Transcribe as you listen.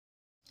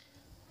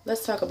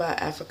Let's talk about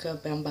Afrika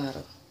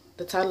Bambaataa.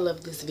 The title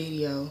of this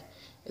video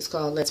is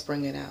called Let's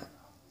Bring It Out.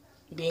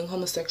 Being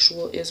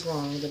homosexual is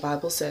wrong. The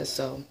Bible says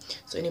so.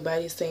 So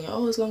anybody is saying,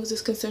 oh, as long as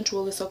it's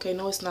consensual, it's okay.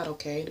 No, it's not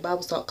okay. The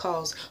Bible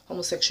calls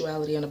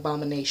homosexuality an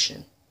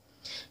abomination.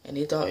 And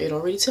it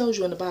already tells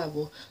you in the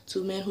Bible,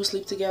 two men who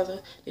sleep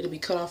together, they're to be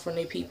cut off from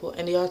their people,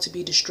 and they are to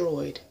be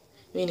destroyed.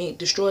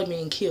 Destroyed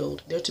meaning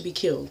killed. They're to be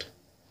killed.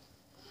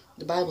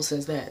 The Bible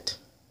says that.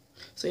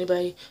 So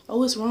anybody,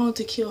 oh, it's wrong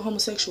to kill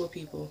homosexual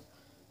people.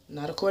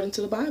 Not according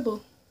to the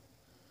Bible.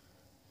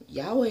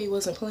 Yahweh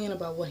wasn't playing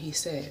about what he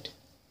said.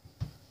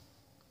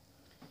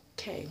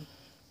 Okay.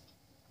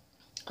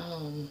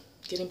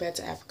 Getting back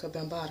to Afrika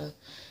Bambaataa.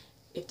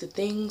 If the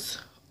things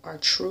are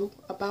true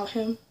about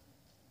him,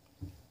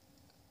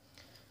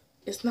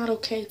 it's not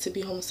okay to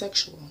be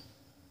homosexual.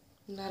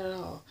 Not at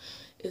all.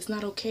 It's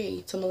not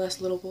okay to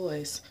molest little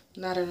boys.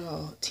 Not at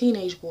all.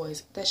 Teenage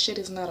boys. That shit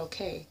is not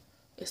okay.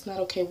 It's not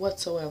okay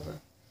whatsoever.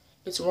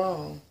 It's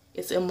wrong.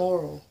 It's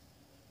immoral.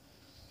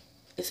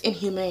 It's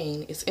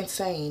inhumane. It's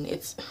insane.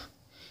 It's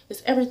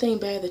everything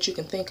bad that you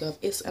can think of.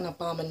 It's an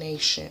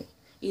abomination.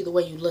 Either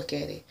way you look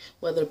at it.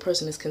 Whether the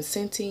person is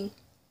consenting,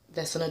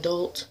 that's an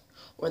adult,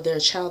 or they're a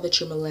child that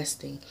you're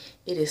molesting.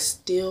 It is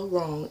still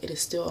wrong. It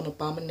is still an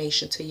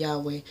abomination to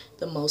Yahweh,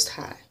 the Most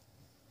High.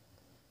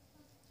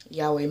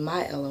 Yahweh,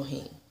 my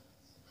Elohim.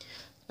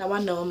 Now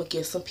I know I'm going to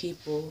get some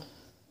people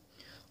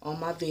on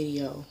my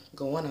video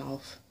going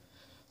off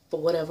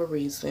for whatever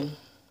reason.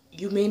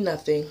 You mean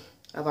nothing.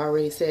 I've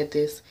already said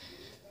this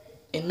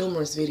in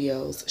numerous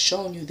videos,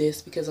 showing you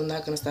this because I'm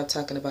not going to stop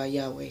talking about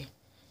Yahweh.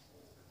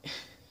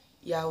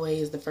 Yahweh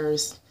is the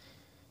first,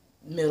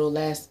 middle,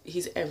 last.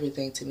 He's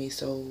everything to me.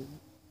 So,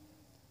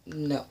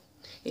 no.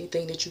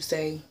 Anything that you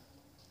say,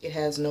 it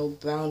has no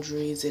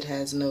boundaries. It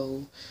has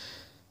no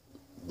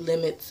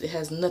limits. It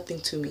has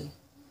nothing to me.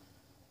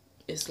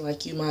 It's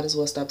like you might as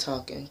well stop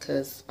talking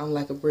because I'm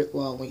like a brick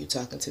wall when you're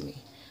talking to me.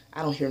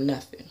 I don't hear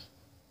nothing.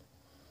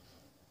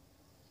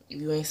 If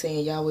you ain't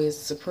saying Yahweh is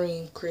the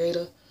supreme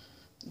creator,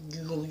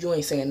 you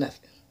ain't saying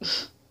nothing.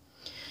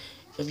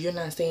 If you're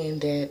not saying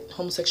that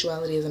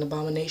homosexuality is an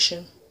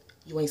abomination,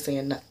 you ain't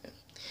saying nothing.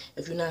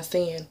 If you're not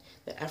saying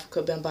that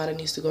Afrika Bambaataa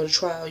needs to go to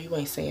trial, you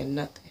ain't saying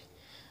nothing.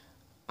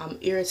 I'm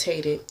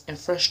irritated and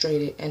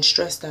frustrated and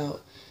stressed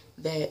out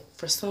that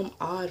for some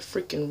odd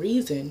freaking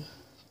reason,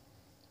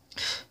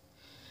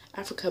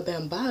 Afrika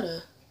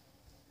Bambaataa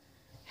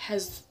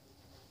has...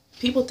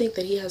 People think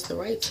that he has the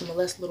right to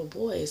molest little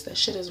boys. That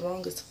shit is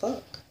wrong as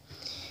fuck.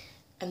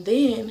 And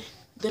then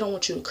they don't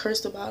want you to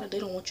curse about it. They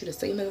don't want you to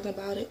say nothing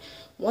about it.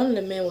 One of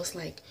the men was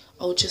like,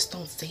 oh, just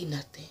don't say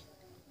nothing.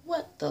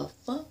 What the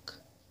fuck?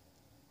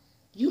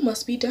 You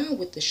must be down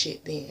with the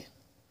shit then.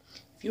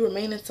 If you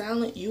remain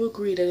silent, you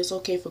agree that it's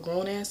okay for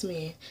grown-ass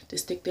men to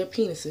stick their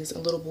penises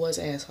in little boys'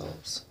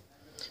 assholes.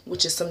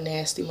 Which is some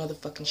nasty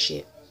motherfucking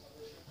shit.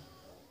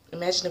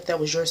 Imagine if that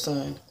was your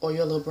son, or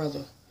your little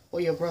brother, or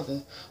your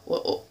brother,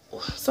 or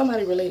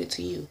somebody related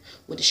to you.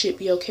 Would the shit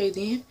be okay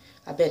then?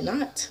 I bet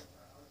not.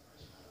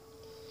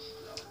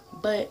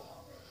 But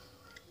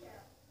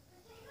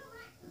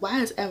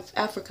why is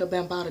Afrika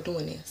Bambaataa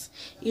doing this?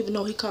 Even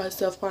though he called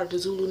himself part of the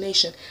Zulu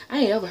Nation, I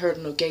ain't ever heard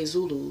of no gay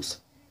Zulus.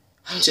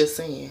 I'm just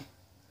saying.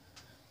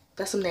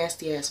 That's some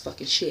nasty ass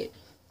fucking shit.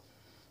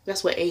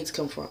 That's where AIDS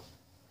come from.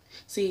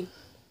 See,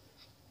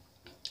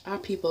 our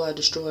people are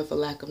destroyed for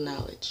lack of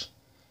knowledge.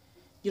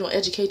 You don't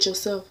educate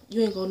yourself,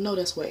 you ain't gonna know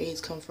that's where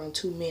AIDS come from.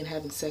 Two men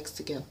having sex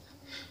together.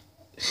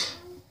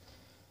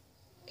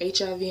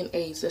 HIV and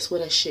AIDS, that's where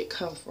that shit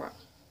come from.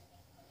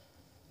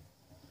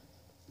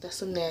 That's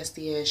some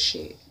nasty ass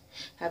shit.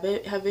 Have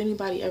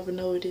anybody ever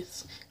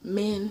noticed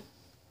men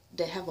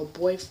that have a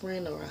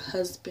boyfriend or a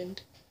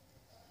husband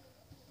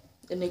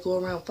and they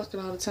go around fucking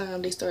all the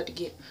time, they start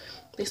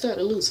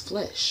to lose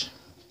flesh.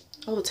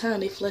 Over time,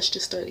 their flesh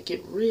just start to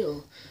get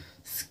real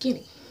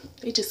skinny.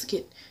 They just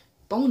get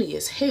bony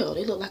as hell.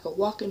 They look like a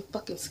walking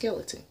fucking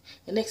skeleton.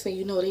 And next thing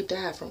you know, they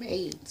died from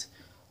AIDS.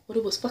 Well,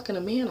 it was fucking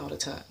a man all the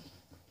time.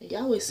 And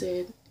Yahweh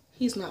said,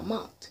 he's not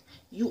mocked.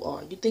 You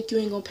are. You think you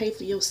ain't gonna pay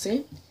for your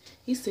sin?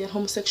 He said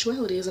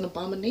homosexuality is an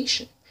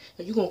abomination.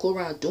 And you gonna go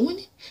around doing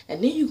it?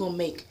 And then you gonna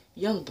make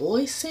young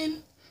boys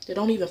sin that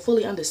don't even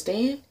fully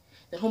understand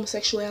that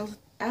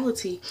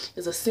homosexuality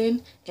is a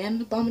sin and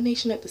an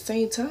abomination at the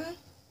same time?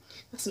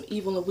 That's some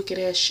evil and wicked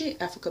ass shit,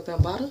 Afrika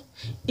Bambaataa,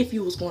 if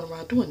you was going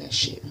around doing that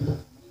shit.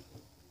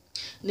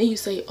 And then you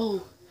say,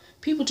 oh,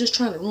 people just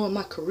trying to ruin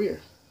my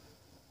career.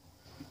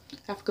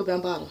 Afrika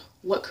Bambaataa,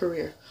 what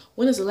career?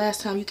 When is the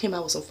last time you came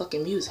out with some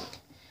fucking music?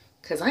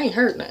 Because I ain't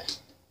heard nothing.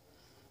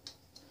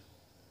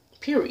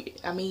 Period.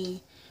 I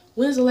mean,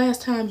 when's the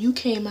last time you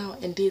came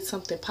out and did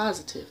something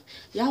positive?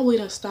 Yahweh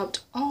done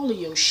stopped all of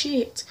your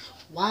shit.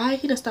 Why?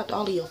 He done stopped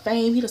all of your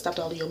fame. He done stopped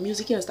all of your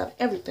music. He done stopped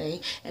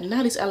everything. And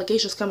now these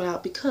allegations coming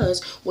out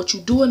because what you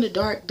do in the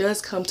dark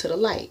does come to the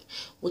light.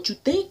 What you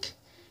think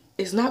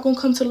is not going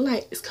to come to the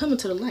light is coming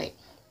to the light.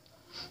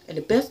 And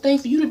the best thing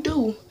for you to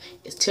do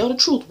is tell the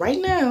truth right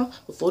now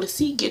before the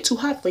seat get too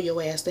hot for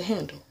your ass to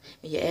handle.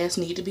 And your ass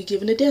need to be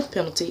given the death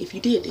penalty if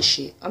you did this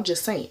shit. I'm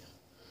just saying.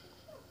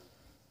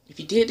 If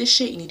you did this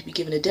shit, you need to be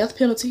given the death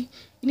penalty.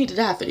 You need to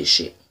die for this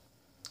shit.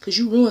 Because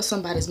you ruined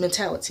somebody's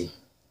mentality.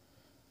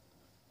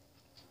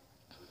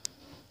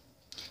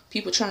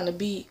 People trying to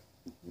be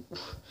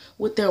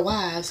with their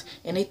wives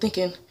and they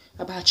thinking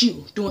about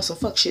you doing some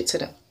fuck shit to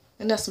them.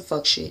 And that's some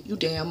fuck shit. You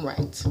damn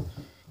right.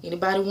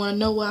 Anybody want to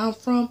know where I'm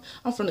from?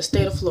 I'm from the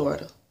state of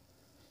Florida.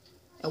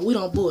 And we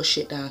don't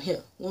bullshit down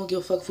here. We don't give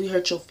a fuck if we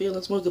hurt your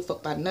feelings. We don't give a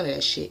fuck about none of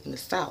that shit in the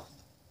South.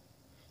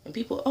 And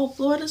people, oh,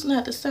 Florida's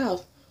not the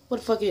South. What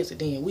the fuck is it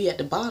then? We at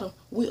the bottom.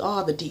 We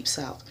are the deep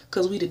South.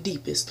 Because we the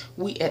deepest.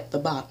 We at the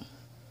bottom.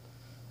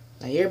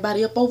 Now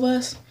everybody up over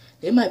us,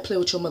 they might play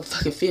with your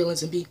motherfucking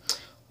feelings and be,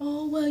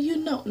 oh, well, you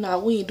know. Nah,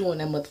 we ain't doing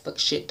that motherfucking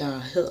shit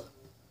down here.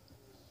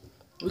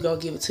 We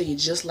gonna give it to you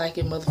just like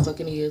it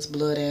motherfucking is,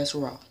 blood ass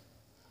raw.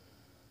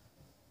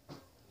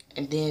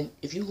 And then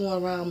if you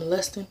going around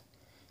molesting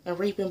and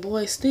raping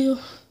boys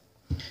still,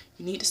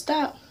 you need to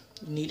stop.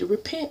 You need to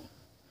repent.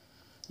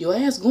 Your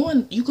ass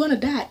you gonna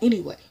die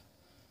anyway.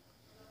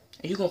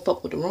 And you gonna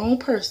fuck with the wrong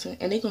person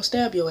and they gonna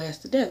stab your ass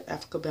to death,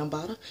 Afrika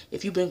Bambaataa,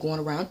 if you been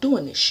going around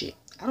doing this shit.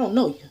 I don't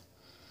know you.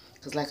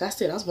 Because like I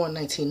said, I was born in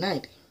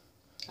 1990.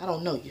 I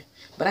don't know you.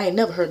 But I ain't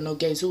never heard of no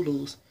gay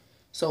Zulus.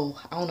 So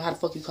I don't know how the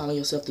fuck you calling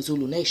yourself the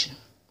Zulu Nation.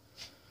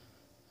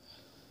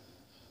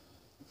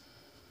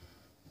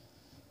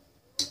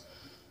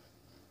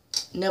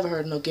 Never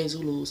heard of no gay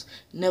Zulus.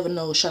 Never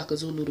know Shaka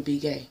Zulu to be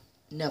gay.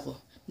 Never.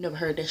 Never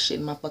heard that shit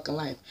in my fucking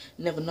life.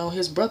 Never known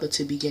his brother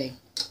to be gay.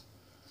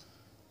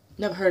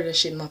 Never heard of that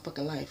shit in my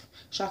fucking life.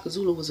 Shaka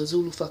Zulu was a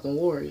Zulu fucking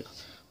warrior.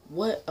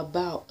 What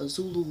about a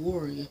Zulu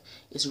warrior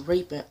is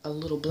raping a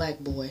little black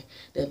boy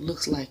that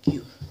looks like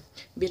you?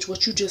 Bitch,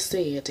 what you just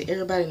said to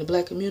everybody in the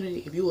black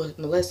community, if you were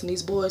molesting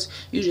these boys,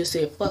 you just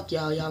said, fuck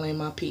y'all, y'all ain't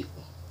my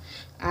people.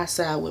 I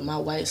side with my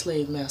white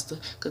slave master,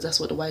 because that's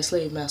what the white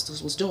slave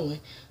masters was doing.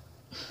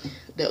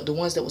 The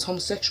ones that was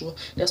homosexual,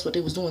 that's what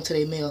they was doing to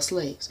their male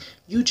slaves.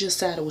 You just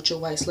sided with your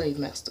white slave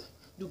master.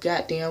 You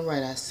goddamn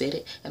right I said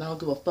it, and I don't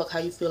give a fuck how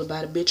you feel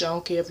about it, bitch. I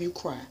don't care if you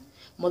cry.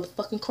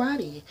 Motherfucking cry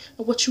then.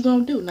 And what you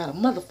gonna do? Not a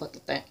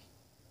motherfucking thing.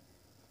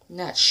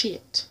 Not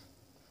shit.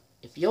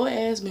 If your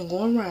ass been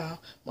going around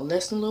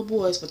molesting little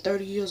boys for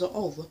 30 years or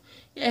over,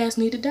 your ass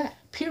need to die.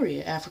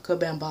 Period, Afrika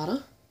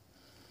Bambaataa.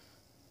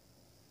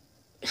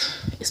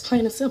 It's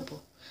plain and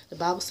simple. The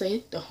Bible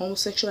says that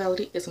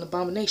homosexuality is an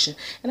abomination.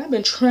 And I've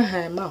been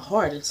trying my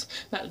hardest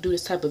not to do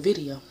this type of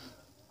video.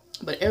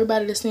 But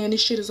everybody that's saying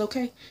this shit is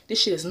okay,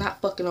 this shit is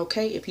not fucking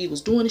okay. If he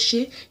was doing the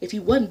shit, if he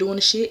wasn't doing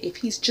the shit, if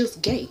he's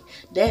just gay,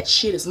 that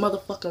shit is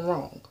motherfucking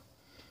wrong.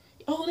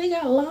 Oh, they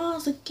got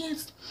laws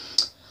against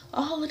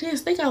all of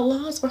this. They got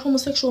laws for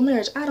homosexual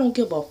marriage. I don't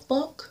give a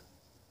fuck.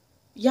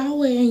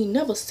 Yahweh ain't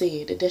never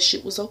said that that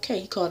shit was okay.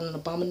 He called it an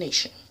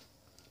abomination.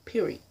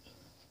 Period.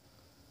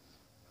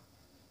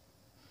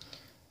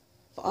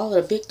 For all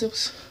of the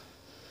victims,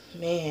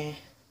 man,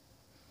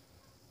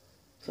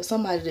 for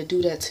somebody to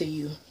do that to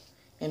you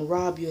and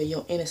rob you of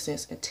your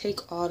innocence and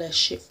take all that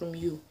shit from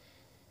you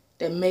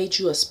that made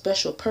you a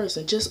special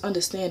person, just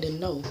understand and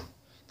know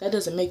that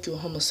doesn't make you a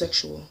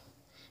homosexual.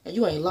 And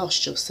you ain't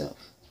lost yourself.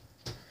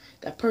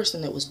 That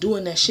person that was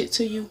doing that shit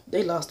to you,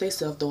 they lost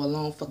themselves though a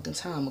long fucking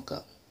time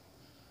ago.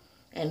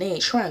 And they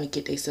ain't trying to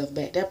get themselves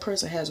back. That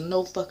person has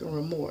no fucking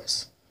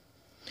remorse.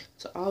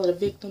 So all of the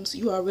victims,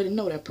 you already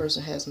know that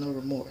person has no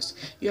remorse.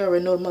 You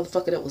already know the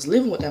motherfucker that was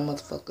living with that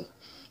motherfucker.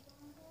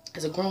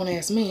 As a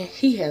grown-ass man,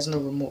 he has no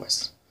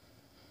remorse.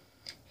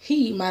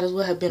 He might as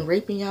well have been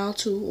raping y'all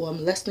too or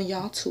molesting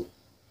y'all too.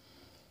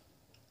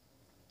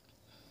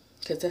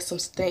 Because that's some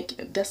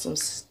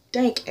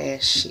stank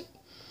ass shit.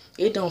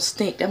 It don't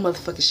stink. That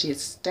motherfucking shit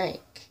stink.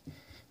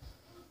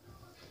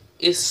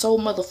 It's so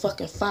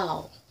motherfucking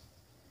foul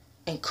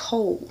and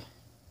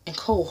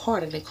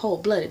cold-hearted and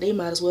cold-blooded. They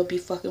might as well be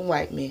fucking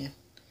white men.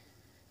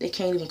 They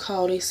can't even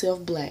call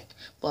themselves black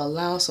for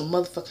allowing some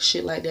motherfucking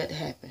shit like that to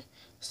happen.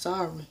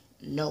 Sorry,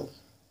 no.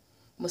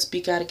 I'm gonna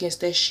speak out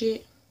against that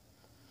shit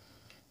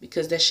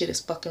because that shit is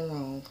fucking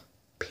wrong.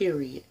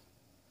 Period.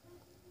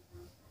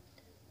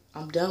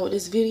 I'm done with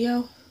this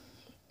video.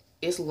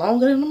 It's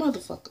longer than a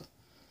motherfucker.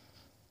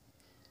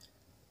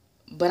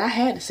 But I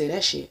had to say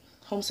that shit.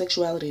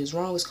 Homosexuality is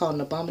wrong. It's called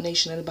an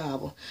abomination in the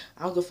Bible.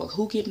 I don't give a fuck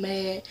who get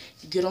mad,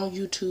 you get on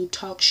YouTube,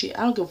 talk shit.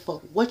 I don't give a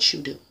fuck what you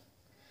do.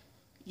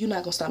 You're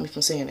not going to stop me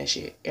from saying that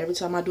shit. Every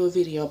time I do a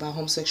video about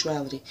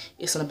homosexuality,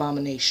 it's an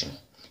abomination.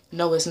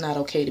 No, it's not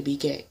okay to be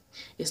gay.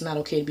 It's not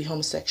okay to be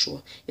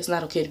homosexual. It's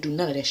not okay to do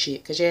none of that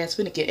shit. Because your ass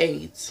finna get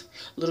AIDS.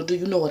 Little do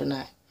you know it or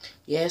not.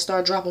 Your ass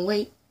start dropping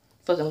weight.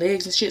 Fucking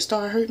legs and shit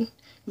start hurting.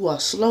 You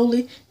are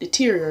slowly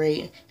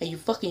deteriorating and you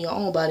fucking your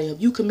own body up.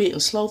 You committing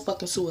slow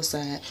fucking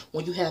suicide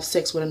when you have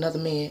sex with another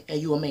man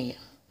and you a man.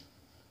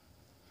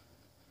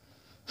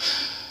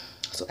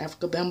 So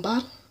Afrika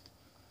Bambaataa,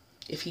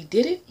 if he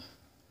did it,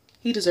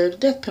 he deserved a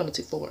death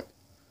penalty for it.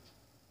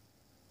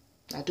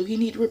 Now, do he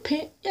need to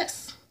repent?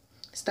 Yes.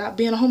 Stop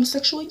being a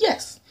homosexual?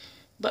 Yes.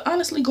 But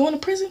honestly, going to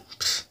prison?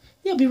 Pfft,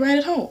 he'll be right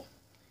at home.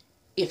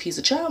 If he's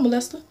a child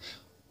molester,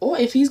 Or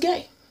if he's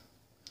gay,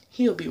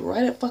 he'll be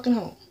right at fucking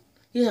home.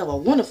 He'll have a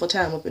wonderful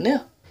time up in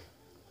there.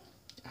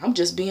 I'm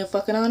just being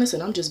fucking honest,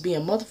 and I'm just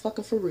being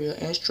motherfucking for real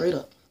and straight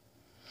up.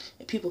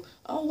 And people,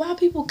 oh, why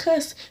people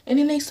cuss? And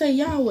then they say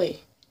Yahweh.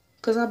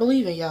 Because I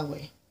believe in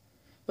Yahweh.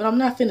 But I'm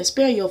not finna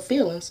spare your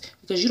feelings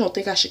because you don't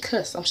think I should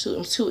cuss. I'm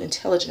too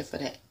intelligent for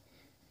that.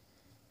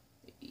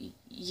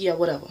 Yeah,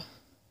 whatever.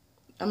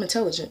 I'm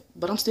intelligent,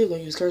 but I'm still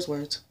gonna use curse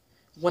words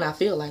when I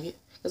feel like it.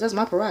 Because that's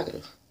my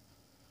prerogative.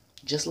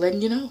 Just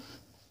letting you know.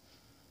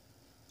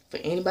 For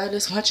anybody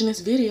that's watching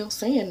this video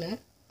saying that,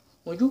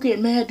 when you get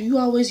mad, do you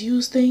always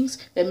use things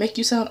that make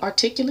you sound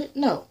articulate?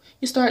 No.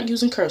 You start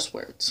using curse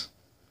words.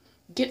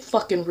 Get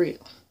fucking real.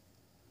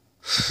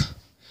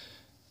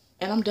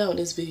 And I'm done with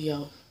this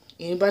video.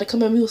 Anybody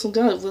come at me with some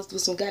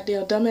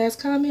goddamn dumbass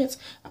comments,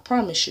 I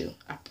promise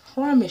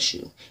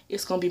you,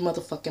 it's gonna be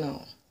motherfucking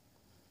on.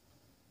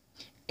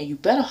 And you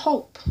better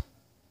hope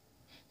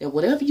that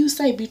whatever you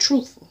say be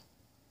truthful.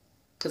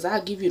 Because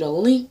I'll give you the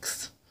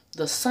links,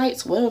 the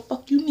sites, whatever the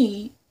fuck you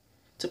need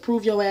to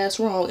prove your ass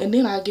wrong. And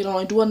then I'll get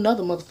on and do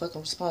another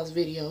motherfucking response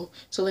video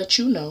to let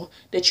you know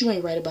that you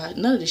ain't right about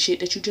none of the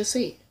shit that you just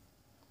said.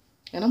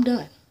 And I'm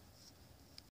done.